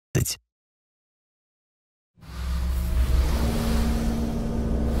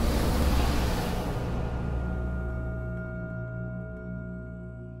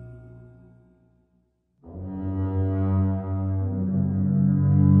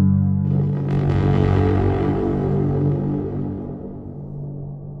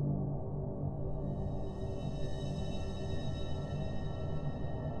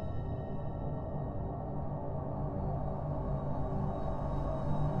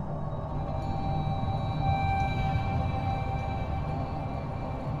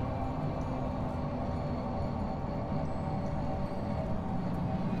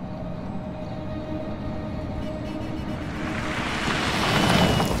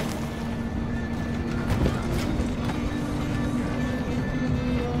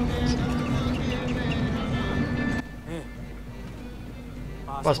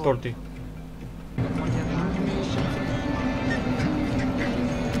პასპორტი.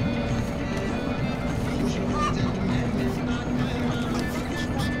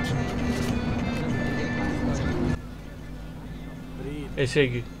 ესე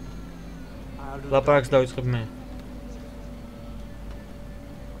იგი ლაპარაკს დავიწყებ მე.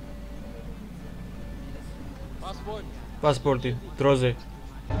 პასპორტი დროზე.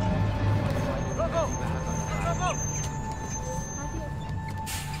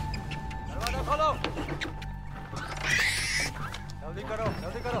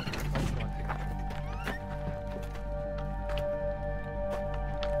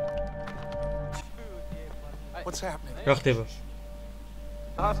 What's happening? რა ხდება?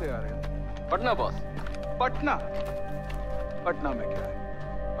 कहाँ से आ रहे हैं? पटना बॉस। पटना? पटना में क्या है?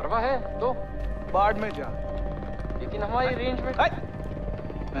 परवाह है तो बाढ़ में जा। लेकिन हमारी रेंज में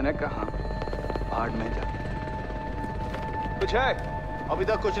मैंने कहा बाढ़ में जा। कुछ है? अभी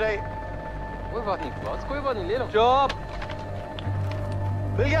तक कुछ नहीं। कोई बात नहीं बॉस, कोई बात नहीं, ले लो। चुप।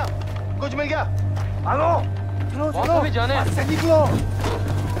 मिल गया? कुछ मिल गया? आलो। बॉस अभी जाने। से निकलो।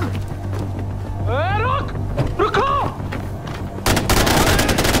 रुक! रुको!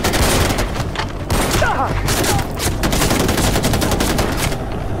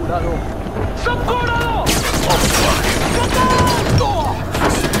 उड़ा लो, सबको उड़ा लो!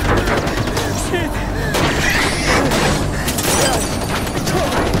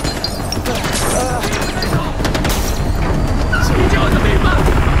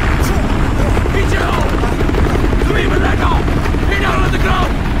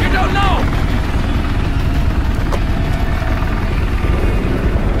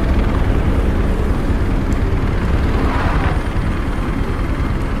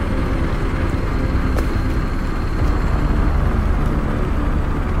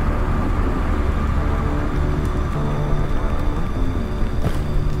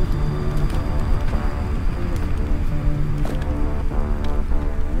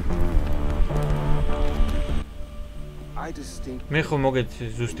 მე ხო მოგეთ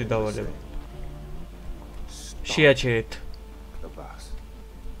ზუსტი დავალება. შეაჩერეთ.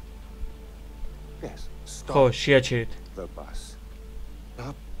 ხო, შეაჩერეთ.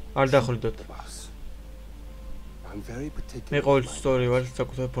 არ დახრიდოთ. მე ყოველთვის სწორი ვარ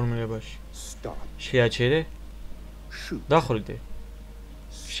საკუთარ ფორმულირებაში. შეაჩერე. დახრიდე.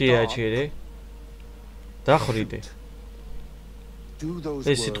 შეაჩერე. დახრიდე.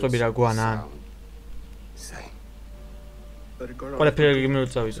 ეს სიტყვები რა გვანან? ყველაფერი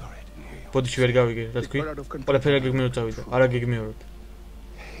გეგმიორად წავიდა. ბოდიში ვერ გავიგე, რა თქვი? ყველაფერი გეგმიორად წავიდა, არა გეგმიორად.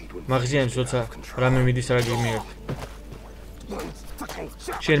 მაღაზიებს როცა რამე მიდის არა გეგმიორად.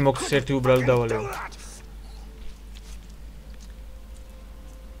 შენ მოგცეს ერთი უბრალი დავალება.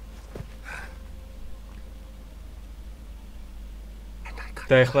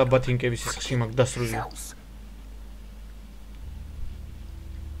 და ეხლა ბათინკების სისხლში მაგ დასრულია.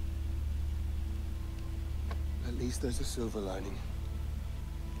 There's a silver lining.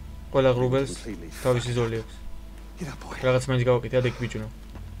 ყველა ღრუბელს თავისი ზოლი აქვს. რაღაც მაინც გავაკეთე, ადეკ ბიჭუნო.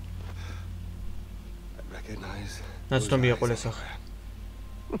 ნაცნობია ყველა სახე.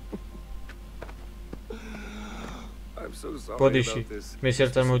 ბოდიში, მე სერ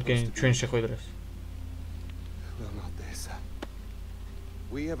წარმოვიდგენი ჩვენ შეხვედრას.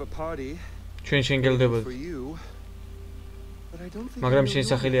 ჩვენ შენგელდებოდით. მაგრამ შენ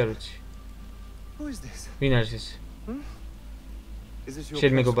სახელი არ ვიცი. ვინ არის ეს?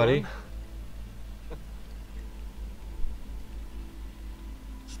 შენ მეგობარი?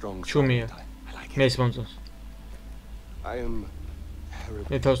 ჩუმია. მე ეს მომწონს.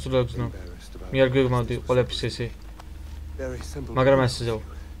 მე თავს თუ დაგზნო. მე არ გეგმავდი ყველაფერს ესე. მაგრამ ასეო.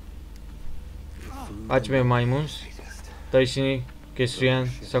 აჭმე მაიმუნს და ისინი გესრიან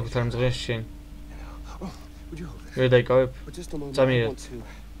საკუთარ მძღეს შენ. ვერ დაიკავებ? წამიერად.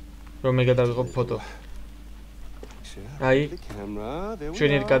 რომ მე გადავიღო ფოტო. აი,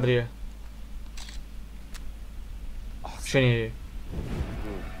 ჩვენი კადრია. ჩვენი.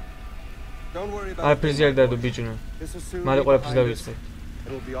 აი, პრეზიდენტი და ბიჭუნა. მალე ყველაფერს დავიწყე.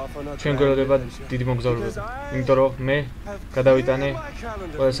 ჩვენ გვერდება დიდი მოგზაურობა. იმიტომ რომ მე გადავიტანე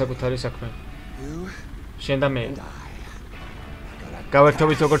ყველა საკუთარი საქმე. შენ და მე.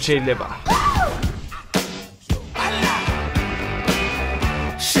 გავერთობით როგორც შეიძლება.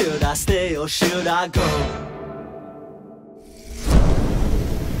 Should I stay or should I go?